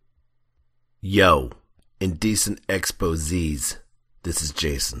Yo, indecent exposees, this is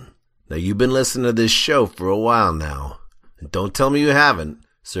Jason. Now you've been listening to this show for a while now, and don't tell me you haven't.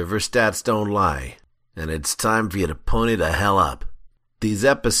 Server stats don't lie, and it's time for you to pony the hell up. These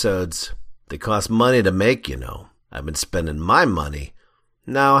episodes, they cost money to make, you know. I've been spending my money.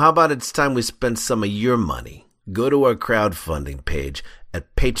 Now how about it's time we spend some of your money? Go to our crowdfunding page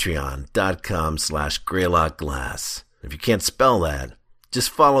at patreon.com/greylockglass. If you can't spell that,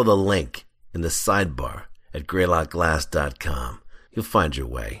 just follow the link in the sidebar at greylockglass.com. You'll find your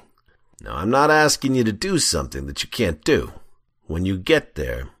way. Now, I'm not asking you to do something that you can't do. When you get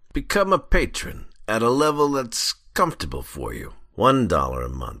there, become a patron at a level that's comfortable for you. $1 a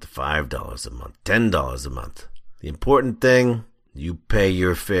month, $5 a month, $10 a month. The important thing, you pay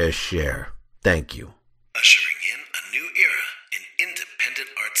your fair share. Thank you. Ushering in a new era in independent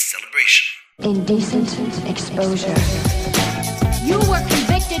arts celebration. Indecent exposure. You were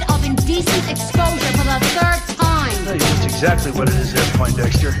convicted of indecent exposure for the third time. Tell you just exactly what it is there,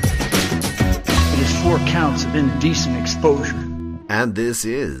 Poindexter. It is 4 counts of indecent exposure. And this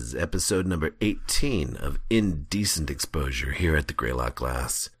is episode number 18 of Indecent Exposure here at the Greylock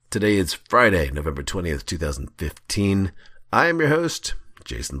Glass. Today is Friday, November 20th, 2015. I am your host,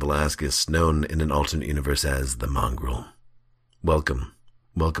 Jason Velasquez, known in an alternate universe as The Mongrel. Welcome.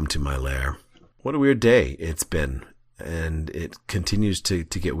 Welcome to my lair. What a weird day it's been. And it continues to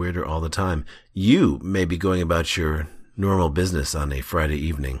get weirder all the time. You may be going about your normal business on a Friday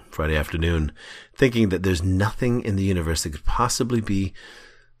evening, Friday afternoon, thinking that there's nothing in the universe that could possibly be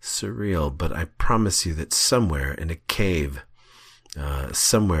surreal. But I promise you that somewhere in a cave,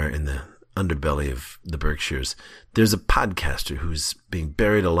 somewhere in the underbelly of the Berkshires, there's a podcaster who's being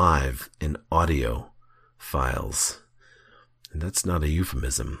buried alive in audio files. And that's not a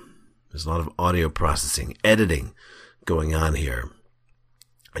euphemism. There's a lot of audio processing, editing going on here.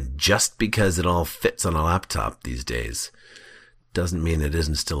 And just because it all fits on a laptop these days doesn't mean it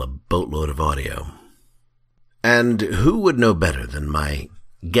isn't still a boatload of audio. And who would know better than my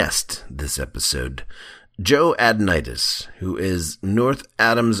guest this episode, Joe Adonitis, who is North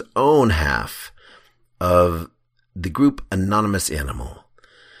Adams' own half of the group Anonymous Animal.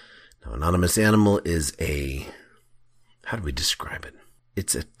 Now, Anonymous Animal is how do we describe it?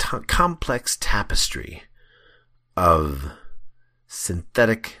 It's a complex tapestry of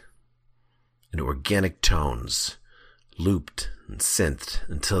synthetic and organic tones, looped and synthed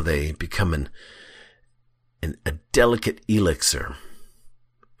until they become a delicate elixir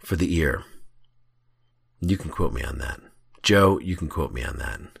for the ear. You can quote me on that. Joe, you can quote me on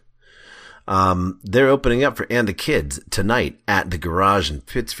that. They're opening up for And the Kids tonight at the Garage in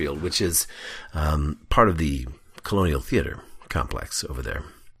Pittsfield, which is part of the Colonial Theater complex over there.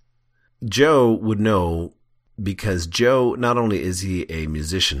 Joe would know, because Joe, not only is he a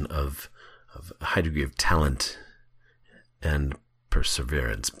musician of a high degree of talent and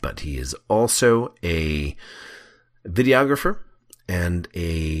perseverance, but he is also a videographer and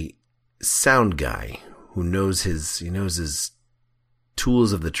a sound guy who knows his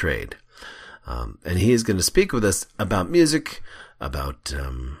tools of the trade. And he is going to speak with us about music, about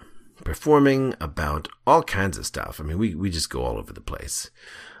performing, about all kinds of stuff. I mean, we just go all over the place.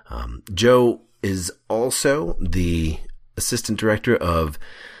 Joe is also the assistant director of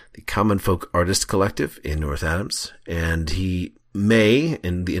the Common Folk Artist Collective in North Adams, and he may,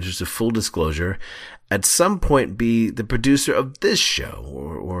 in the interest of full disclosure, at some point be the producer of this show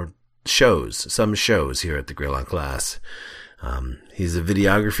or some shows here at the Greylock Glass. He's a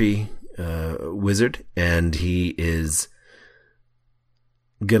videography wizard, and he is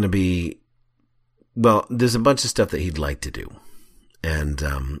going to be, well, there's a bunch of stuff that he'd like to do. And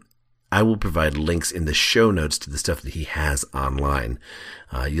I will provide links in the show notes to the stuff that he has online.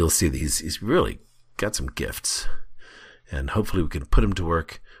 You'll see that he's really got some gifts. And hopefully we can put him to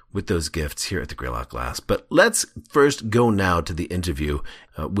work with those gifts here at the Greylock Glass. But let's first go now to the interview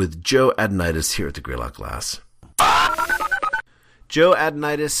with Joe Adonitis here at the Greylock Glass. Joe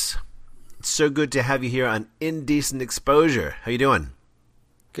Adonitis, it's so good to have you here on Indecent Exposure. How you doing?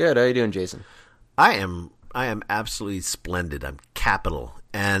 Good. How you doing, Jason? I am absolutely splendid. I'm capital.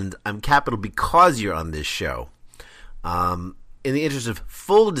 And I'm capital because you're on this show. In the interest of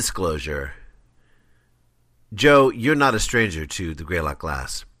full disclosure, Joe, you're not a stranger to the Greylock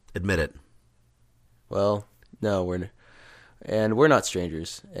Glass. Admit it. Well, no, we're not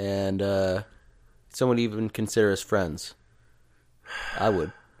strangers. And some would even consider us friends. I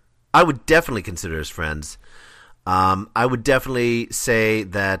would. I would definitely consider us friends. I would definitely say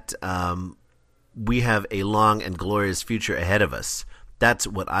that we have a long and glorious future ahead of us. That's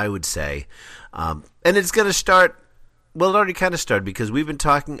what I would say. And it's going to start, well, it already kind of started because we've been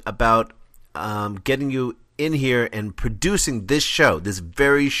talking about getting you in here and producing this show, this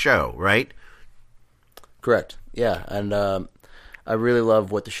very show, right? Correct. Yeah, and I really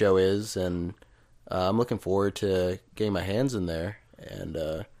love what the show is, and I'm looking forward to getting my hands in there.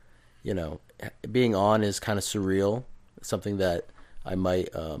 And being on is kind of surreal. It's something that I might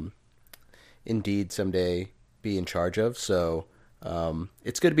indeed someday be in charge of. So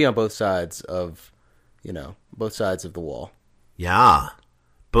it's good to be on both sides of the wall. Yeah,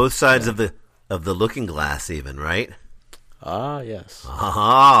 both sides of the looking glass, even, right? Ah, yes.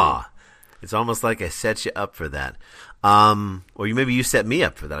 It's almost like I set you up for that. Or maybe you set me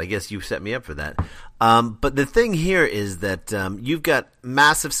up for that. I guess you set me up for that. But the thing here is that you've got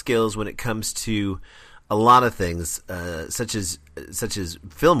massive skills when it comes to a lot of things, such as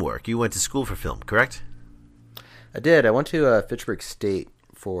film work. You went to school for film, correct? I did. I went to Fitchburg State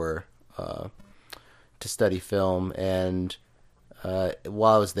to study film, and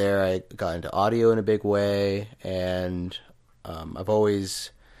while I was there, I got into audio in a big way, and I've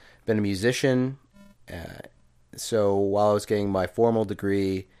always been a musician. So while I was getting my formal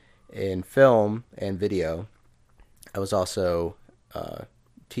degree in film and video, I was also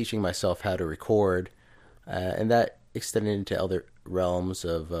teaching myself how to record, and that extended into other realms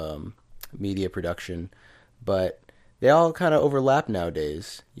of media production. But they all kind of overlap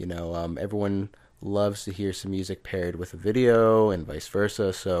nowadays. Everyone loves to hear some music paired with a video and vice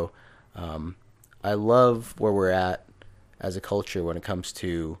versa. So I love where we're at as a culture when it comes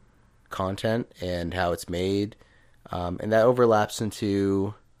to content and how it's made. And that overlaps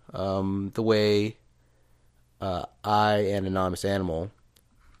into the way I and Anonymous Animal,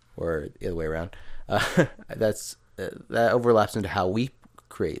 or the other way around, that overlaps into how we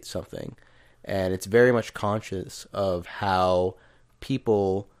create something. And it's very much conscious of how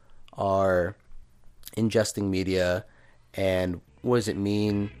people are ingesting media and what does it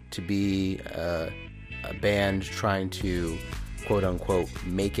mean to be a band trying to quote unquote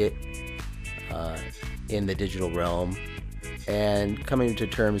make it in the digital realm, and coming to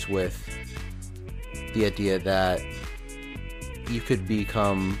terms with the idea that you could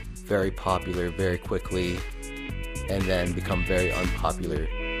become very popular very quickly and then become very unpopular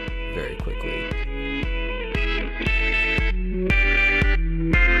very quickly.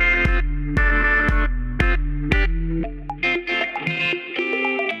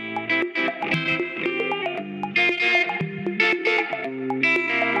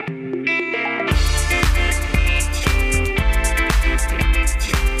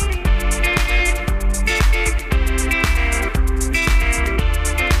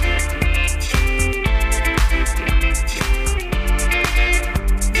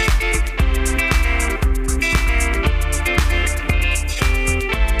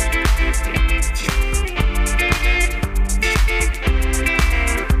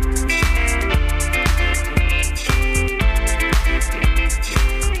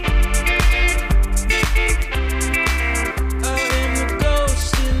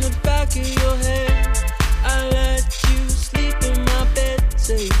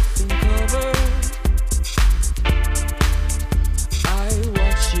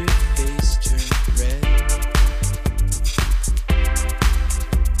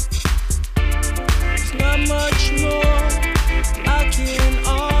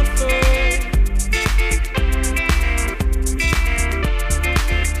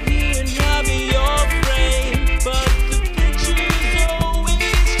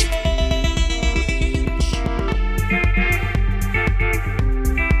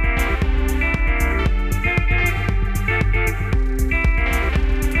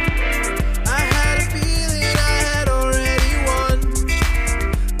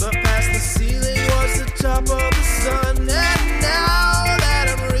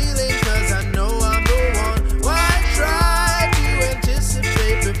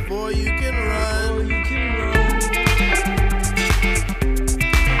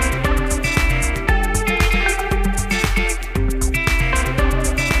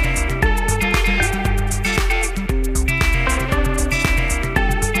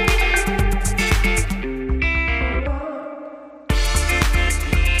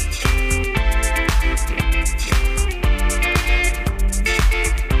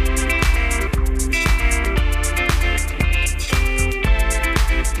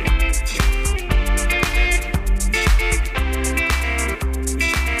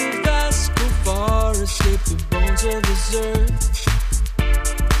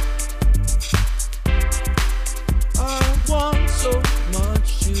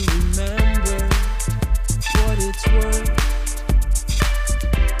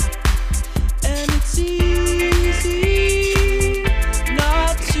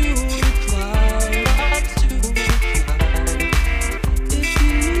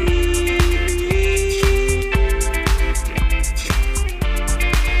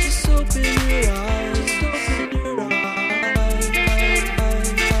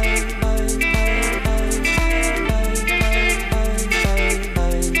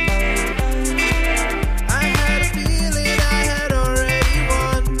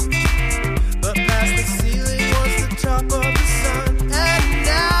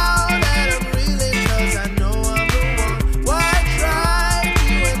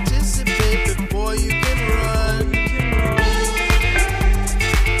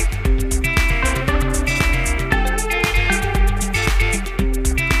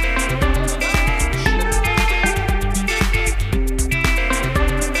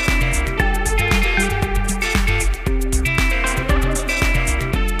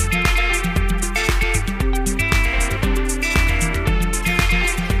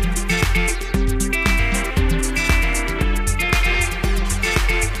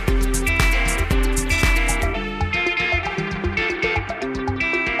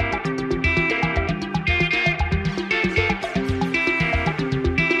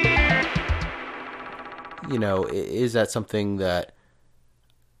 is that something that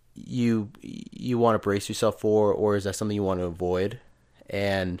you want to brace yourself for, or is that something you want to avoid?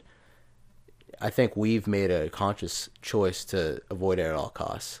 And I think we've made a conscious choice to avoid it at all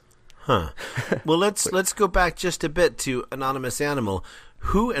costs. Huh. Well, let's go back just a bit to Anonymous Animal.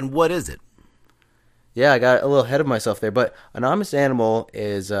 Who and what is it? Yeah, I got a little ahead of myself there, but Anonymous Animal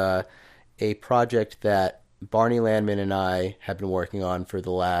is a project that Barney Landman and I have been working on for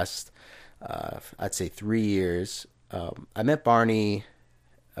the last, I'd say 3 years. I met Barney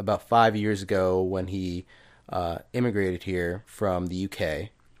about 5 years ago when he immigrated here from the UK.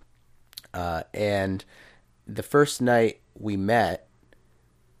 And the first night we met,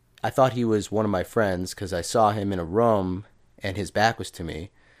 I thought he was one of my friends because I saw him in a room and his back was to me.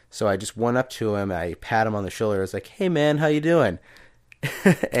 So I just went up to him, I pat him on the shoulder, I was like, "Hey man, how you doing?"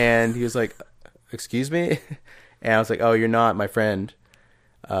 And he was like, "Excuse me?" And I was like, "Oh, you're not my friend.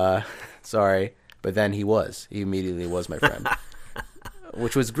 Sorry." But then he immediately was my friend,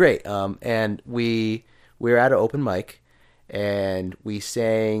 which was great. And we were at an open mic and we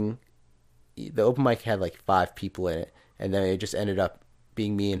sang. The open mic had like 5 people in it, and then it just ended up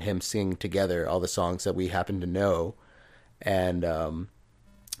being me and him singing together all the songs that we happened to know. And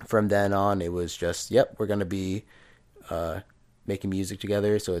from then on, it was just, yep, we're going to be making music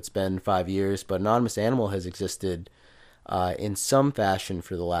together. So it's been 5 years, but Anonymous Animal has existed in some fashion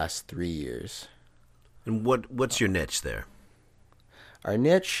for the last 3 years. And what's your niche there? Our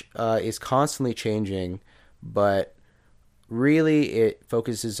niche is constantly changing, but really it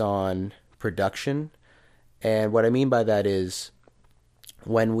focuses on production. And what I mean by that is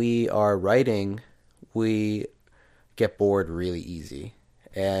when we are writing, we get bored really easy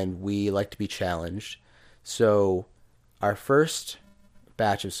and we like to be challenged. So our first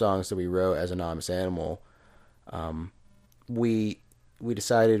batch of songs that we wrote as Anonymous Animal, we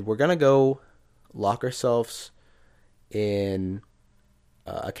decided we're going to go lock ourselves in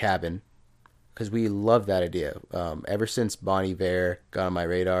a cabin because we love that idea. Ever since Bon Iver got on my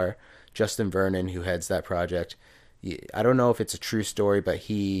radar, Justin Vernon, who heads that project, I don't know if it's a true story, but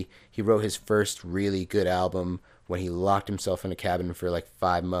he wrote his first really good album when he locked himself in a cabin for like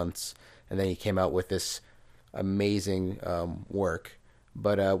 5 months, and then he came out with this amazing work.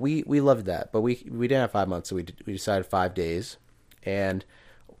 But we loved that, but we didn't have 5 months, so we decided 5 days. And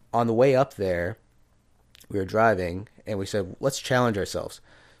on the way up there, we were driving, and we said, let's challenge ourselves.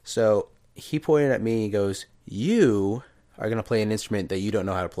 So he pointed at me, he goes, "You are going to play an instrument that you don't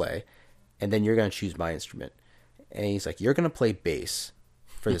know how to play, and then you're going to choose my instrument." And he's like, "You're going to play bass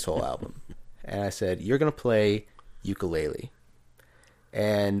for this whole album." And I said, "You're going to play ukulele."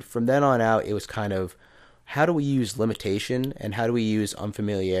 And from then on out, it was kind of, how do we use limitation and how do we use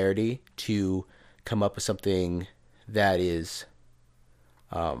unfamiliarity to come up with something that is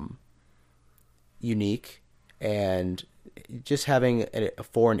unique? And just having a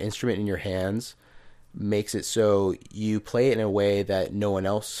foreign instrument in your hands makes it so you play it in a way that no one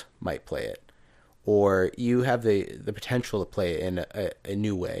else might play it, or you have the potential to play it in a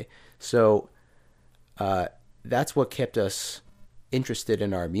new way. So that's what kept us interested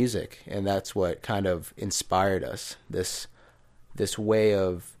in our music, and that's what kind of inspired us, this way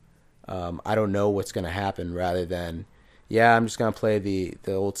of I don't know what's going to happen, rather than, yeah, I'm just going to play the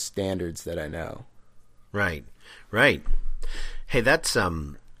old standards that I know. Right. Hey, that's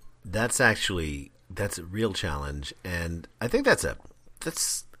a real challenge, and I think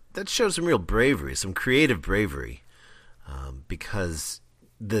that shows some real bravery, some creative bravery, because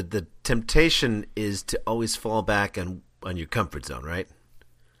the temptation is to always fall back on your comfort zone, right?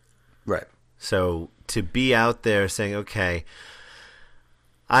 Right. So to be out there saying, okay,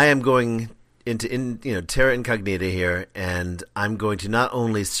 I am going into terra incognita here, and I'm going to not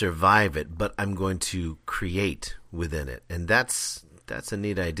only survive it, but I'm going to create within it, and that's a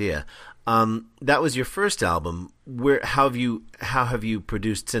neat idea. That was your first album. How have you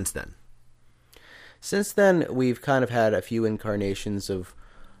produced since then? Since then, we've kind of had a few incarnations of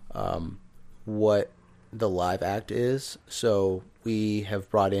what the live act is. So we have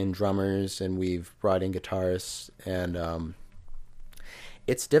brought in drummers and we've brought in guitarists, and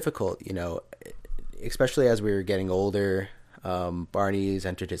it's difficult, especially as we were getting older. Barney's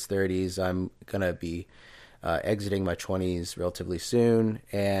entered his 30s. I'm gonna be exiting my 20s relatively soon,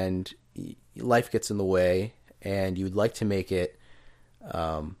 and life gets in the way, and you'd like to make it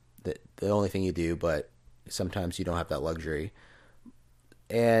the only thing you do, but sometimes you don't have that luxury.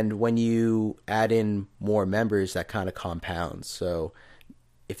 And when you add in more members, that kind of compounds. So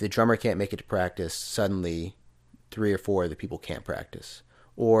if the drummer can't make it to practice, suddenly 3 or 4 of the people can't practice,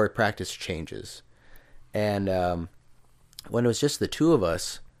 or practice changes. And when it was just the 2 of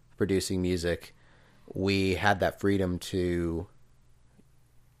us producing music, we had that freedom to,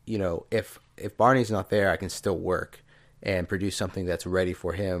 if Barney's not there, I can still work and produce something that's ready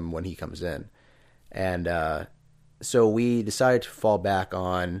for him when he comes in. And so we decided to fall back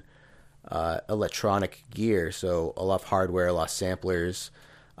on electronic gear, so a lot of hardware, a lot of samplers,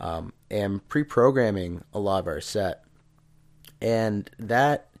 and pre-programming a lot of our set. And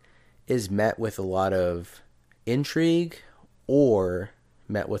that is met with a lot of intrigue, or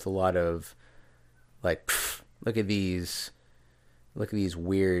met with a lot of like, look at these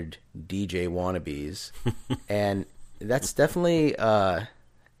weird DJ wannabes. And that's definitely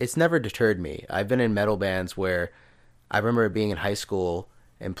it's never deterred me. I've been in metal bands where I remember being in high school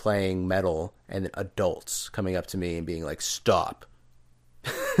and playing metal, and then adults coming up to me and being like, "Stop."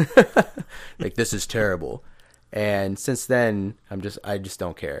 Like, this is terrible. And since then, I just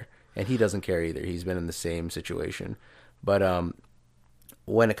don't care. And he doesn't care either. He's been in the same situation. But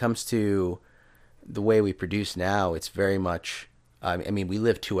when it comes to the way we produce now, it's very much, we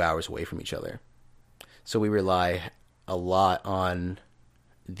live 2 hours away from each other. So we rely a lot on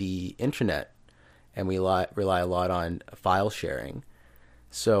the internet, and we rely a lot on file sharing.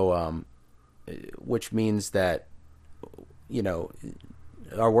 So, which means that,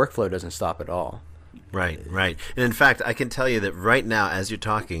 our workflow doesn't stop at all. Right. And in fact, I can tell you that right now, as you're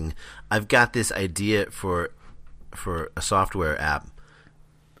talking, I've got this idea for a software app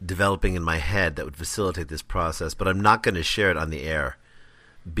developing in my head that would facilitate this process, but I'm not going to share it on the air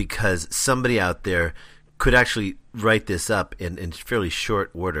because somebody out there could actually write this up in fairly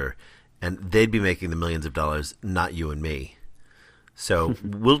short order, and they'd be making the millions of dollars, not you and me. So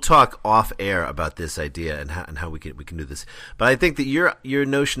we'll talk off air about this idea and how we can do this. But I think that your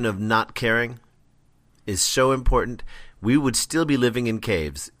notion of not caring is so important. We would still be living in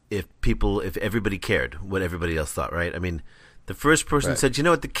caves if everybody cared what everybody else thought, right? I mean, the first person said, "You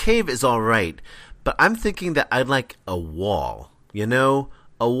know what, the cave is all right, but I'm thinking that I'd like a wall,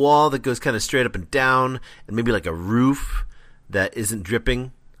 a wall that goes kind of straight up and down, and maybe like a roof that isn't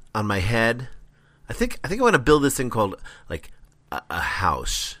dripping on my head. I think I want to build this thing called like a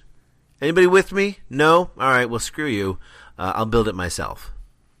house. Anybody with me? No? All right, well, screw you. I'll build it myself."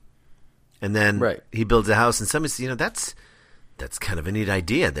 And then he builds a house, and somebody says, that's kind of a neat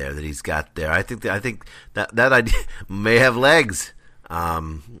idea there that he's got there. I think that idea may have legs.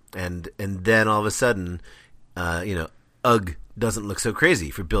 And then all of a sudden, Ugg doesn't look so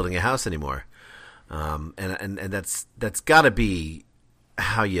crazy for building a house anymore. And that's got to be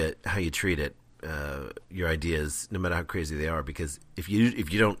how you treat it. Your ideas, no matter how crazy they are, because if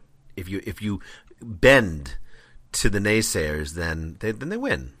you bend to the naysayers, then they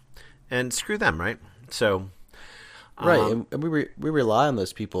win, and screw them, right? So, and we rely on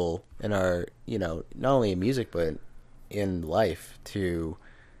those people in our, not only in music but in life to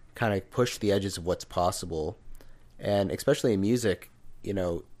kind of push the edges of what's possible, and especially in music,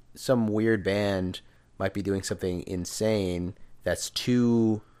 some weird band might be doing something insane that's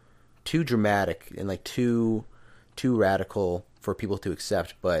too dramatic and like too radical for people to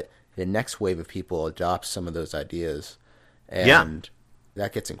accept, but the next wave of people adopts some of those ideas, and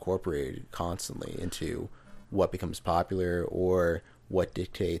that gets incorporated constantly into what becomes popular or what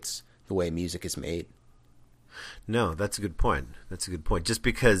dictates the way music is made. No, that's a good point. Just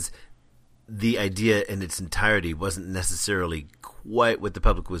because the idea in its entirety wasn't necessarily quite what the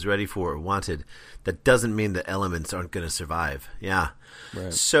public was ready for or wanted, that doesn't mean the elements aren't going to survive. Yeah.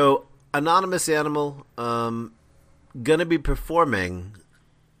 Right. So, Anonymous Animal, gonna be performing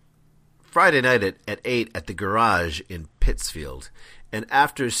Friday night at 8 at the Garage in Pittsfield, and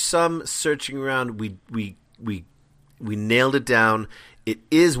after some searching around, we nailed it down. It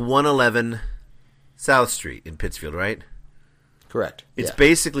is 111 South Street in Pittsfield, right? Correct. It's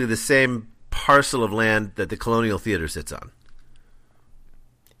basically the same parcel of land that the Colonial Theater sits on.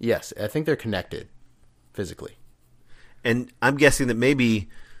 Yes, I think they're connected physically. And I'm guessing that maybe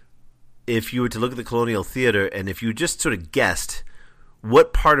if you were to look at the Colonial Theater, and if you just sort of guessed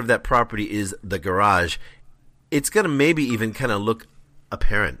what part of that property is the Garage, it's going to maybe even kind of look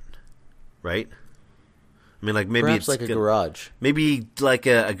apparent, right? I mean, like maybe perhaps it's like a garage. Maybe like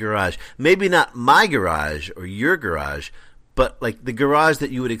a garage. Maybe not my garage or your garage, but like the garage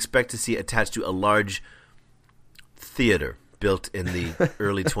that you would expect to see attached to a large theater built in the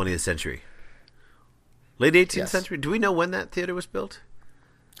early 20th century. Late 18th century? Do we know when that theater was built?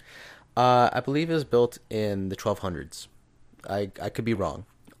 I believe it was built in the 1200s. I could be wrong.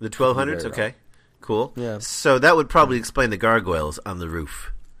 The 1200s? Okay. Wrong. Cool. Yeah. So that would probably explain the gargoyles on the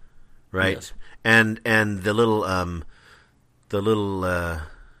roof, right? Yes. And the little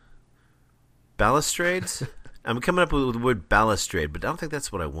balustrades? I'm coming up with the word balustrade, but I don't think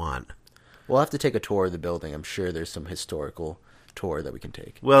that's what I want. We'll have to take a tour of the building. I'm sure there's some historical tour that we can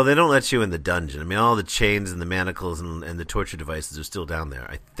take. Well, they don't let you in the dungeon. I mean, all the chains and the manacles and the torture devices are still down there,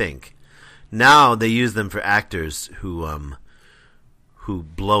 I think. Now they use them for actors who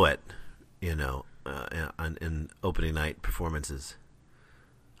blow it, in opening night performances.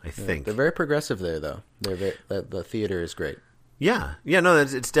 I think they're very progressive there, though. The theater is great. Yeah, no,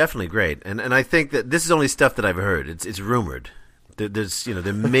 it's definitely great, and I think that this is only stuff that I've heard. It's rumored. There's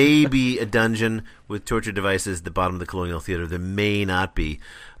there may be a dungeon with torture devices at the bottom of the Colonial Theater. There may not be,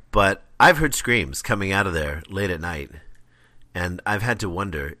 but I've heard screams coming out of there late at night, and I've had to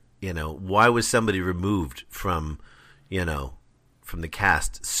wonder, why was somebody removed from the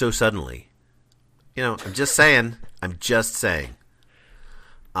cast so suddenly? I'm just saying.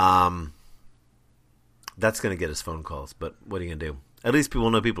 That's going to get us phone calls, but what are you going to do? At least people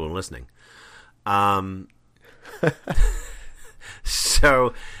know people are listening.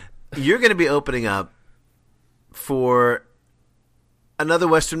 So you're going to be opening up for another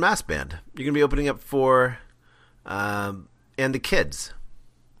Western Mass band. You're going to be opening up for And the Kids.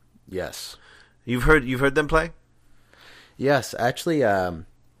 Yes. You've heard them play? Yes, actually,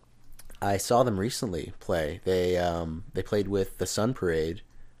 I saw them recently play. They played with the Sun Parade,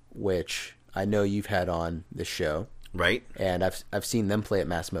 which I know you've had on this show, right? And I've seen them play at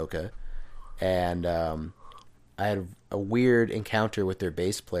Mass Mocha, and I had a weird encounter with their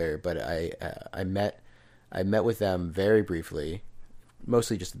bass player, but I met with them very briefly,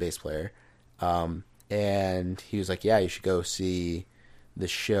 mostly just the bass player, and he was like, "Yeah, you should go see the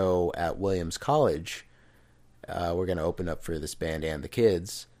show at Williams College. We're going to open up for this band and the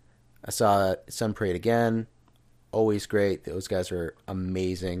Kids." I saw Sun Parade again. Always great. Those guys are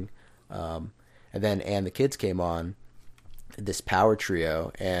amazing. And then And the Kids came on, this power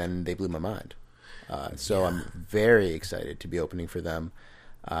trio, and they blew my mind. So I'm very excited to be opening for them.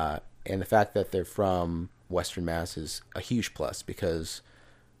 And the fact that they're from Western Mass is a huge plus, because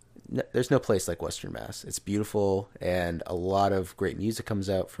there's no place like Western Mass. It's beautiful, and a lot of great music comes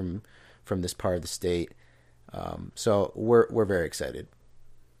out from this part of the state. So we're very excited.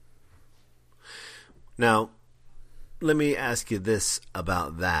 Now, let me ask you this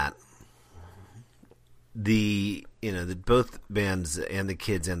about that. Both bands, And the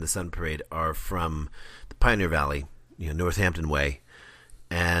Kids and the Sun Parade, are from the Pioneer Valley, Northampton way,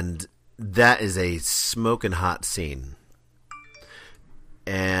 and that is a smoking hot scene.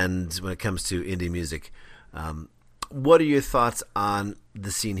 And when it comes to indie music, what are your thoughts on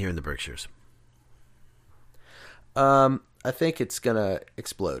the scene here in the Berkshires? I think it's gonna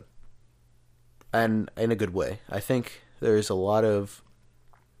explode, and in a good way. I think there's a lot of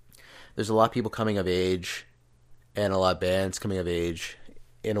people coming of age, and a lot of bands coming of age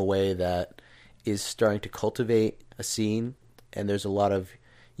in a way that is starting to cultivate a scene, and there's a lot of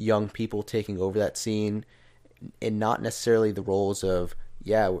young people taking over that scene, and not necessarily the roles of,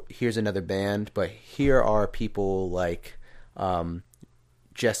 here's another band, but here are people like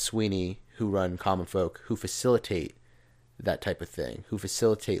Jess Sweeney, who run Common Folk, who facilitate that type of thing, who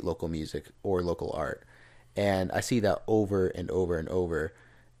facilitate local music or local art. And I see that over and over and over.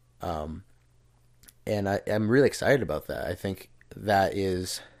 And I'm really excited about that. I think that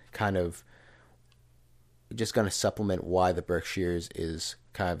is kind of just going to supplement why the Berkshires is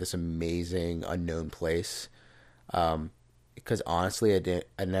kind of this amazing unknown place. Because honestly,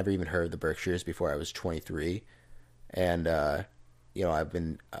 I never even heard of the Berkshires before I was 23. And, I've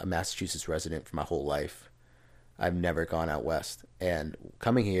been a Massachusetts resident for my whole life. I've never gone out west. And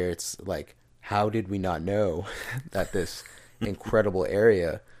coming here, it's like, how did we not know that this incredible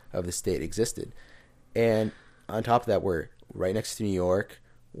area of the state existed? And on top of that, we're right next to New York.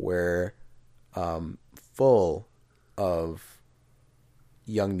 We're full of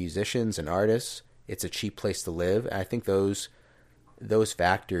young musicians and artists. It's a cheap place to live. And I think those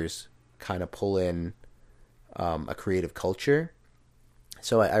factors kind of pull in a creative culture.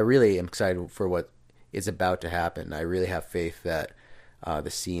 So I really am excited for what is about to happen. I really have faith that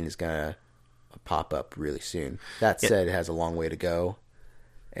the scene is going to pop up really soon. That said, it has a long way to go.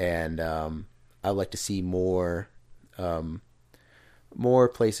 And I'd like to see more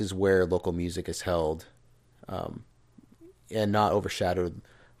places where local music is held, and not overshadowed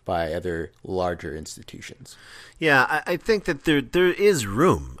by other larger institutions. Yeah, I think that there is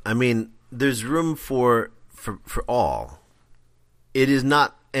room. I mean, there's room for all. It is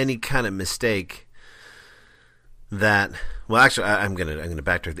not any kind of mistake that. Well, actually, I'm gonna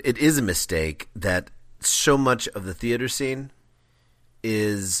backtrack. It is a mistake that so much of the theater scene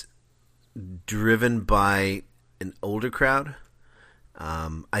is driven by an older crowd.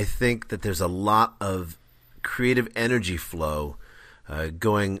 I think that there's a lot of creative energy flow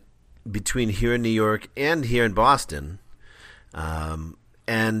going between here in New York and here in Boston.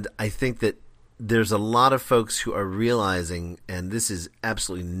 And I think that there's a lot of folks who are realizing, and this is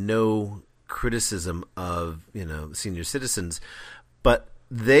absolutely no criticism of, senior citizens, but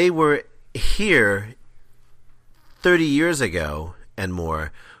they were here 30 years ago and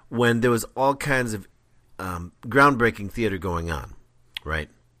more when there was all kinds of groundbreaking theater going on, right?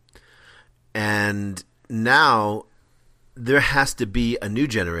 And now there has to be a new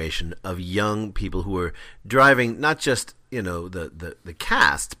generation of young people who are driving not just the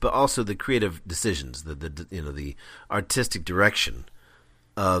cast, but also the creative decisions, the artistic direction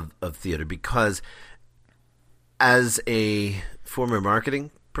of theater. Because as a former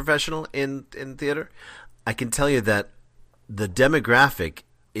marketing professional in theater, I can tell you that the demographic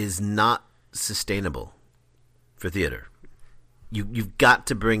is not sustainable for theater. You've got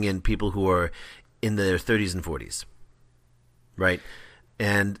to bring in people who are in their 30s and 40s, right?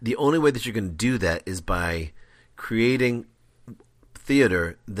 And the only way that you're going to do that is by creating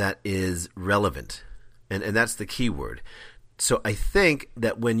theater that is relevant. And that's the key word. So I think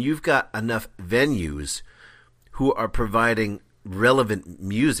that when you've got enough venues who are providing relevant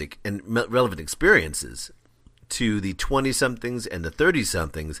music and relevant experiences to the 20-somethings and the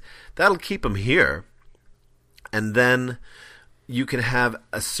 30-somethings, that'll keep them here. And then you can have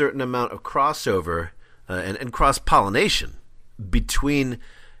a certain amount of crossover and cross-pollination between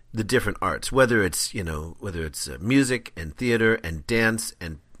the different arts, whether it's music and theater and dance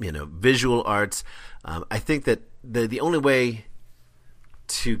and visual arts. I think that the only way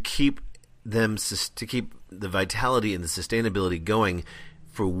to keep the vitality and the sustainability going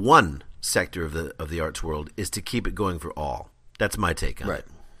for one sector of the arts world is to keep it going for all. That's my take on it.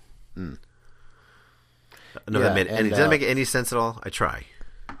 Mm. Does that make any sense at all? I try.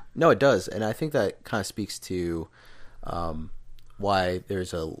 No, it does, and I think that kind of speaks to why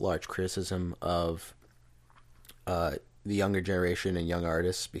there's a large criticism of the younger generation and young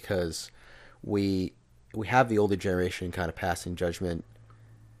artists, because we have the older generation kind of passing judgment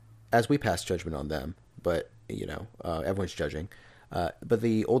as we pass judgment on them, but everyone's judging. But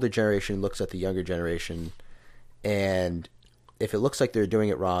the older generation looks at the younger generation, and if it looks like they're doing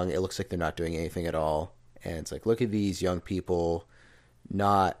it wrong, it looks like they're not doing anything at all. And it's like, look at these young people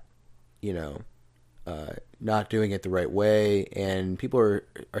not doing it the right way, and people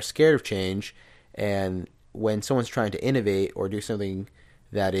are scared of change. And when someone's trying to innovate or do something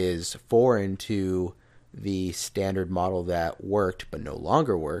that is foreign to the standard model that worked but no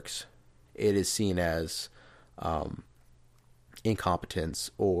longer works, it is seen as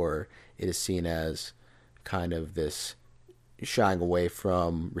incompetence, or it is seen as kind of this shying away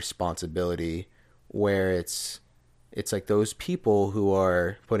from responsibility, where it's like those people who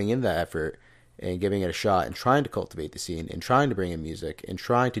are putting in that effort and giving it a shot and trying to cultivate the scene and trying to bring in music and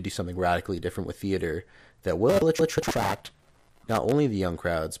trying to do something radically different with theater that will attract not only the young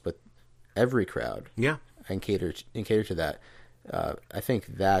crowds but every crowd. Yeah, and cater to that. I think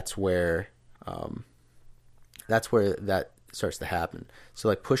that's where that starts to happen. So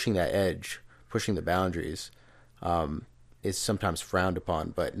like pushing that edge, pushing the boundaries, is sometimes frowned upon,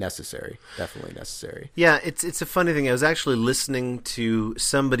 but necessary, definitely necessary. Yeah, it's a funny thing. I was actually listening to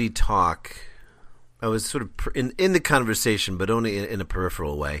somebody talk. I was sort of in the conversation, but only in a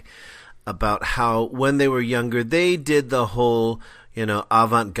peripheral way, about how when they were younger, they did the whole,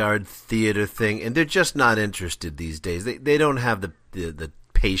 avant-garde theater thing, and they're just not interested these days. They don't have the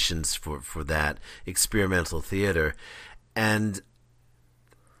patience for that experimental theater. And,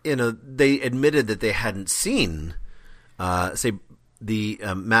 they admitted that they hadn't seen say the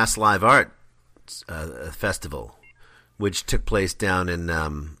Mass Live Art Festival, which took place down at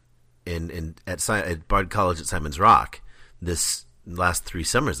Bard College at Simon's Rock this last 3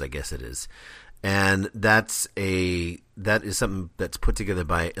 summers, I guess it is, and that is something that's put together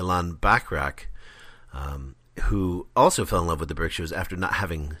by Ilan Bachrach, who also fell in love with the Berkshires after not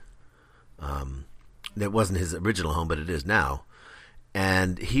having. That wasn't his original home, but it is now.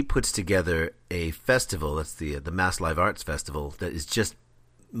 And he puts together a festival, that's the Mass Live Arts Festival, that is just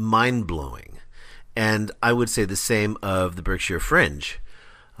mind-blowing. And I would say the same of the Berkshire Fringe.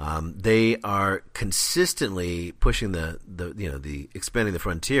 They are consistently pushing the expanding the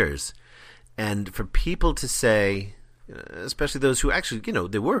frontiers. And for people to say, especially those who actually,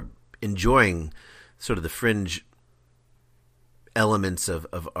 they were enjoying sort of the fringe elements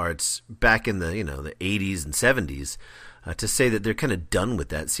of arts back in the, the 80s and 70s, to say that they're kind of done with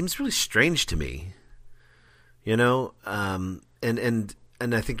that seems really strange to me, and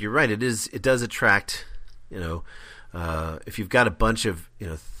I think you're right. It does attract, if you've got a bunch of,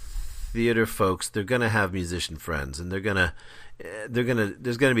 theater folks, they're going to have musician friends, and they're going to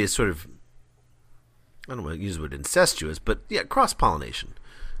there's gonna be a sort of, I don't want to use the word incestuous, but yeah, cross pollination.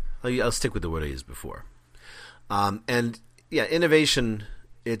 I'll stick with the word I used before. And yeah, innovation.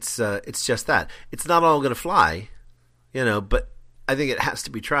 It's just that. It's not all going to fly, but I think it has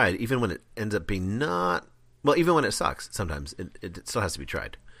to be tried, even when it ends up being not. Well, even when it sucks, sometimes it still has to be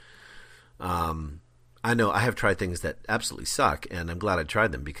tried. I know I have tried things that absolutely suck, and I'm glad I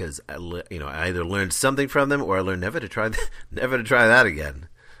tried them because I either learned something from them or I learned never to try that again.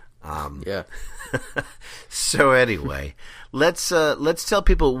 Yeah. So anyway, let's tell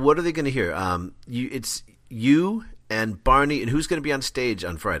people, what are they going to hear? It's you and Barney, and who's going to be on stage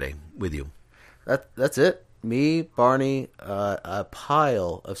on Friday with you? That's it. Me, Barney, a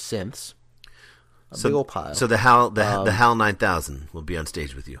pile of synths, big old pile. So the HAL 9000 will be on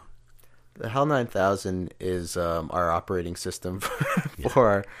stage with you. The HAL 9000 is our operating system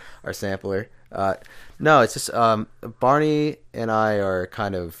for our sampler. No, it's just Barney and I are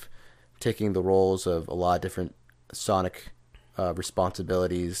kind of taking the roles of a lot of different sonic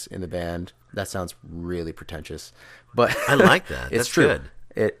responsibilities in the band. That sounds really pretentious, but I like that. It's That's true.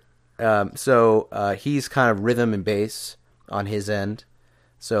 Good. So he's kind of rhythm and bass on his end.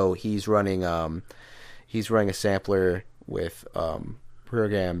 So he's running a sampler with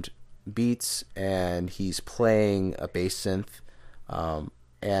programmed beats, and he's playing a bass synth.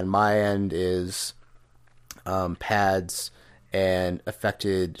 And my end is pads and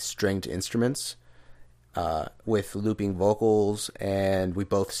affected stringed instruments with looping vocals, and we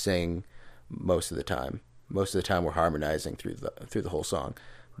both sing most of the time. Most of the time we're harmonizing through the whole song.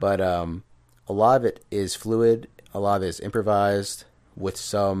 But a lot of it is fluid, a lot of it is improvised with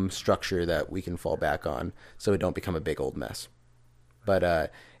some structure that we can fall back on so it don't become a big old mess. But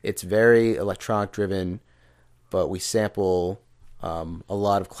it's very electronic driven, but we sample a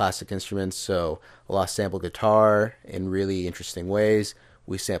lot of classic instruments, so a lot of sample guitar in really interesting ways.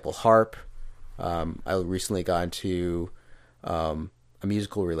 We sample harp. I recently got into a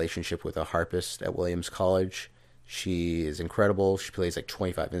musical relationship with a harpist at Williams College. She is incredible. She plays like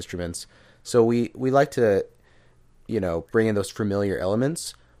 25 instruments. So we like to, bring in those familiar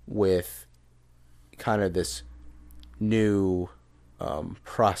elements with kind of this new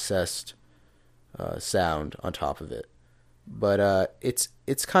processed sound on top of it. But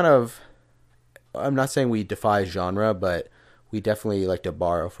it's kind of, I'm not saying we defy genre, but we definitely like to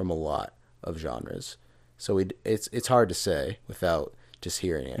borrow from a lot of genres. So it's hard to say without just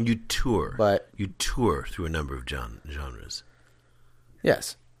hearing it. You tour through a number of genres.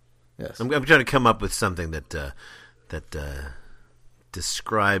 Yes. I'm trying to come up with something that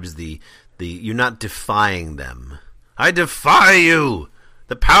describes the you're not defying them. I defy you.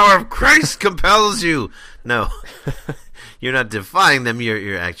 The power of Christ compels you. No, you're not defying them.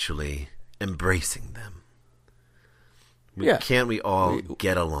 You're actually embracing them. Can't we all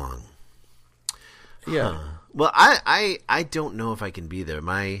get along? Yeah. Huh. Well, I don't know if I can be there.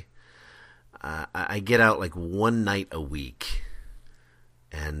 I get out like one night a week,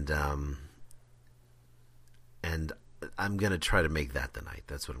 and I'm gonna try to make that the night.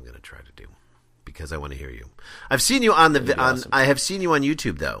 That's what I'm gonna try to do, because I want to hear you. I've seen you on awesome. I have seen you on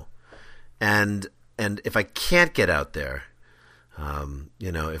YouTube though, and if I can't get out there,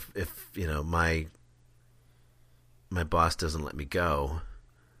 if my boss doesn't let me go,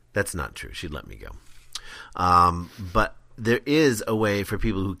 that's not true. She'd let me go. But there is a way for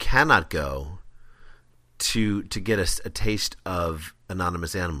people who cannot go to get a taste of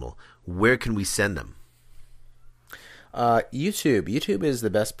Anonymous Animal. Where can we send them? YouTube. YouTube is the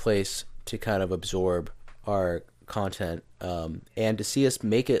best place to kind of absorb our content and to see us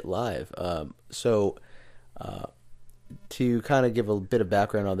make it live. So to kind of give a bit of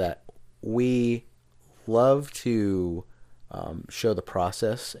background on that, we love to show the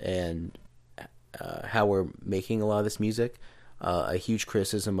process and how we're making a lot of this music. A huge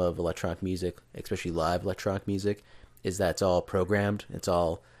criticism of electronic music, especially live electronic music, is that it's all programmed. It's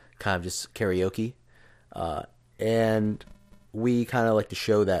all kind of just karaoke. And we kind of like to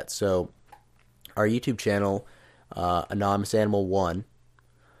show that. So our YouTube channel, Anonymous Animal 1,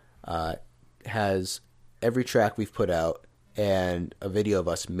 has every track we've put out and a video of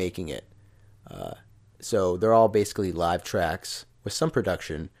us making it. So they're all basically live tracks with some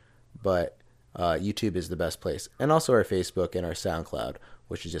production, but YouTube is the best place. And also our Facebook and our SoundCloud,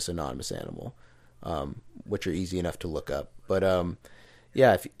 which is just Anonymous Animal, which are easy enough to look up. But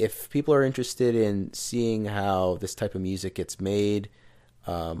yeah, if people are interested in seeing how this type of music gets made,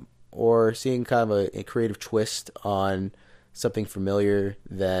 or seeing kind of a creative twist on something familiar,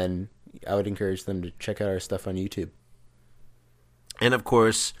 then I would encourage them to check out our stuff on YouTube. And of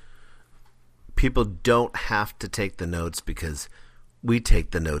course, people don't have to take the notes because we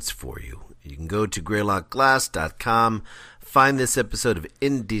take the notes for you. You can go to greylockglass.com, find this episode of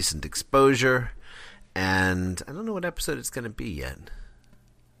Indecent Exposure, and I don't know what episode it's going to be yet.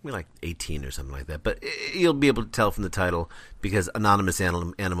 Maybe like 18 or something like that. But you'll be able to tell from the title because Anonymous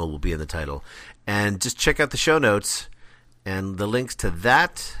Animal will be in the title. And just check out the show notes and the links to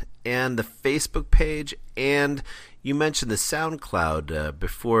that and the Facebook page. And you mentioned the SoundCloud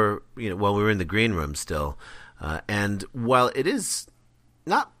before, while we were in the green room still. And while it is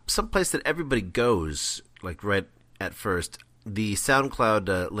not someplace that everybody goes, like right at first, the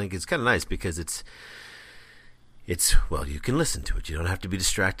SoundCloud link is kind of nice because it's well, you can listen to it. You don't have to be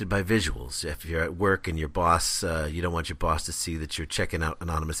distracted by visuals. If you're at work and your boss, you don't want your boss to see that you're checking out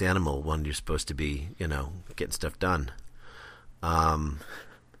Anonymous Animal when you're supposed to be, getting stuff done.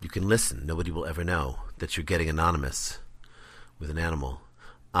 You can listen. Nobody will ever know that you're getting anonymous with an animal.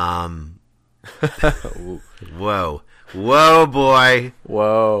 Whoa, boy.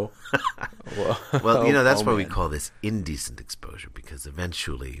 Whoa. Well, that's why we call this indecent exposure, because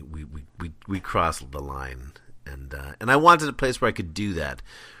eventually we cross the line. And I wanted a place where I could do that,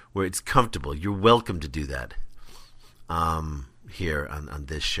 where it's comfortable. You're welcome to do that here on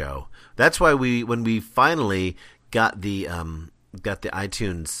this show. That's why when we finally got the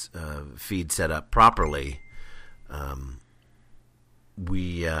iTunes feed set up properly,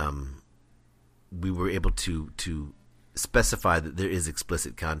 we were able to specify that there is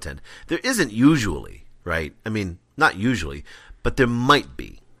explicit content. There isn't usually, right? I mean, not usually, but there might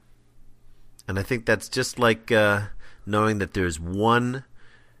be. And I think that's just like knowing that there's one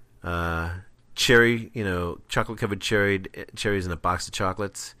cherry, chocolate-covered cherries in a box of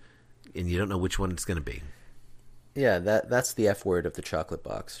chocolates, and you don't know which one it's going to be. Yeah, that's the F word of the chocolate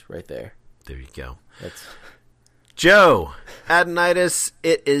box right there. There you go. That's... Joe Adonitis,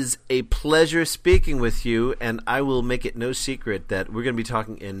 it is a pleasure speaking with you, and I will make it no secret that we're going to be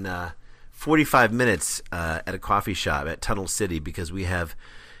talking in 45 minutes at a coffee shop at Tunnel City because we have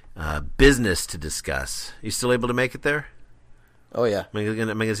business to discuss. You still able to make it there? Oh yeah. So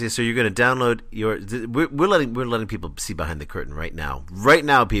you're going to download your. We're letting people see behind the curtain right now. Right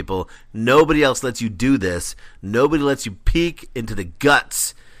now, people. Nobody else lets you do this. Nobody lets you peek into the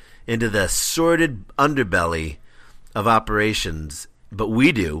guts, into the sordid underbelly of operations. But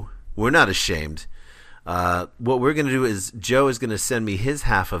we do. We're not ashamed. What we're going to do is Joe is going to send me his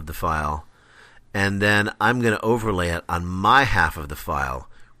half of the file, and then I'm going to overlay it on my half of the file,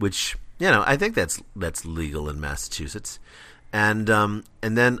 which I think that's legal in Massachusetts. And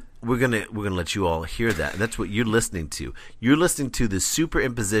then we're gonna let you all hear that. And that's what you're listening to. You're listening to the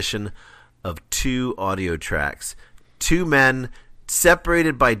superimposition of two audio tracks, two men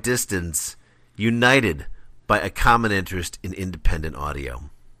separated by distance, united by a common interest in independent audio.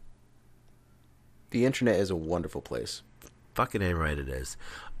 The internet is a wonderful place. Fucking A right it is.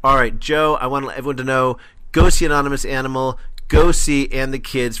 All right, Joe, I want everyone to know, go see Anonymous Animal, go see And the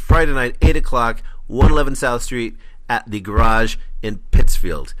Kids, Friday night, 8 o'clock, 111 South Street, at the Garage in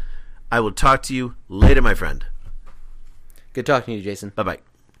Pittsfield. I will talk to you later, my friend. Good talking to you, Jason. Bye-bye.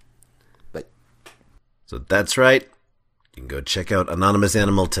 Bye. So that's right. You can go check out Anonymous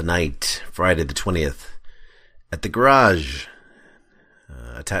Animal tonight, Friday the 20th, at the Garage,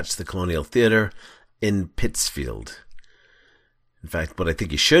 attached to the Colonial Theater in Pittsfield. In fact, what I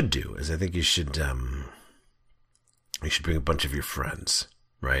think you should do is you should bring a bunch of your friends,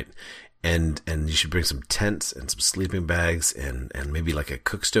 right? And you should bring some tents and some sleeping bags and maybe like a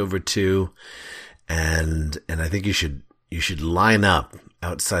cook stove or two. And I think you should line up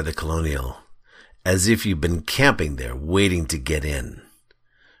outside the Colonial as if you've been camping there waiting to get in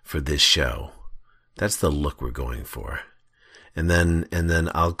for this show. That's the look we're going for. And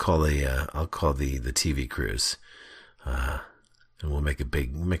then I'll call the TV crews. And we'll make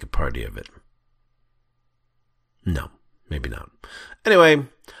a party of it. No, maybe not. Anyway,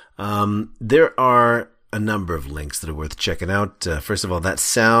 there are a number of links that are worth checking out. First of all, that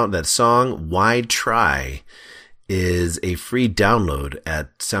song, Why Try, is a free download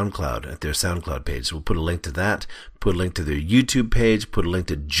at SoundCloud, at their SoundCloud page. So we'll put a link to that, put a link to their YouTube page, put a link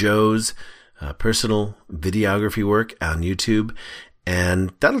to Joe's personal videography work on YouTube,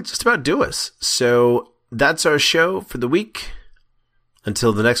 and that'll just about do us. So that's our show for the week.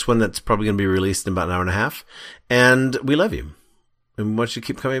 Until the next one that's probably going to be released in about an hour and a half. And we love you. And we want you to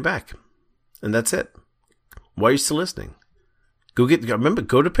keep coming back. And that's it. Why are you still listening? Remember,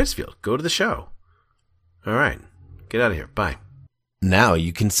 go to Pittsfield. Go to the show. All right. Get out of here. Bye. Now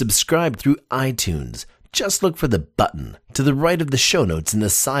you can subscribe through iTunes. Just look for the button to the right of the show notes in the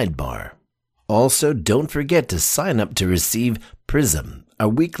sidebar. Also, don't forget to sign up to receive Prism, a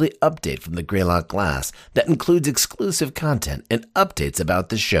weekly update from the Greylock Glass that includes exclusive content and updates about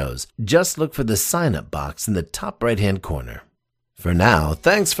the shows. Just look for the sign-up box in the top right-hand corner. For now,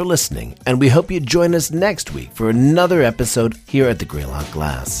 thanks for listening, and we hope you join us next week for another episode here at the Greylock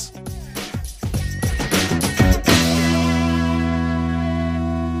Glass.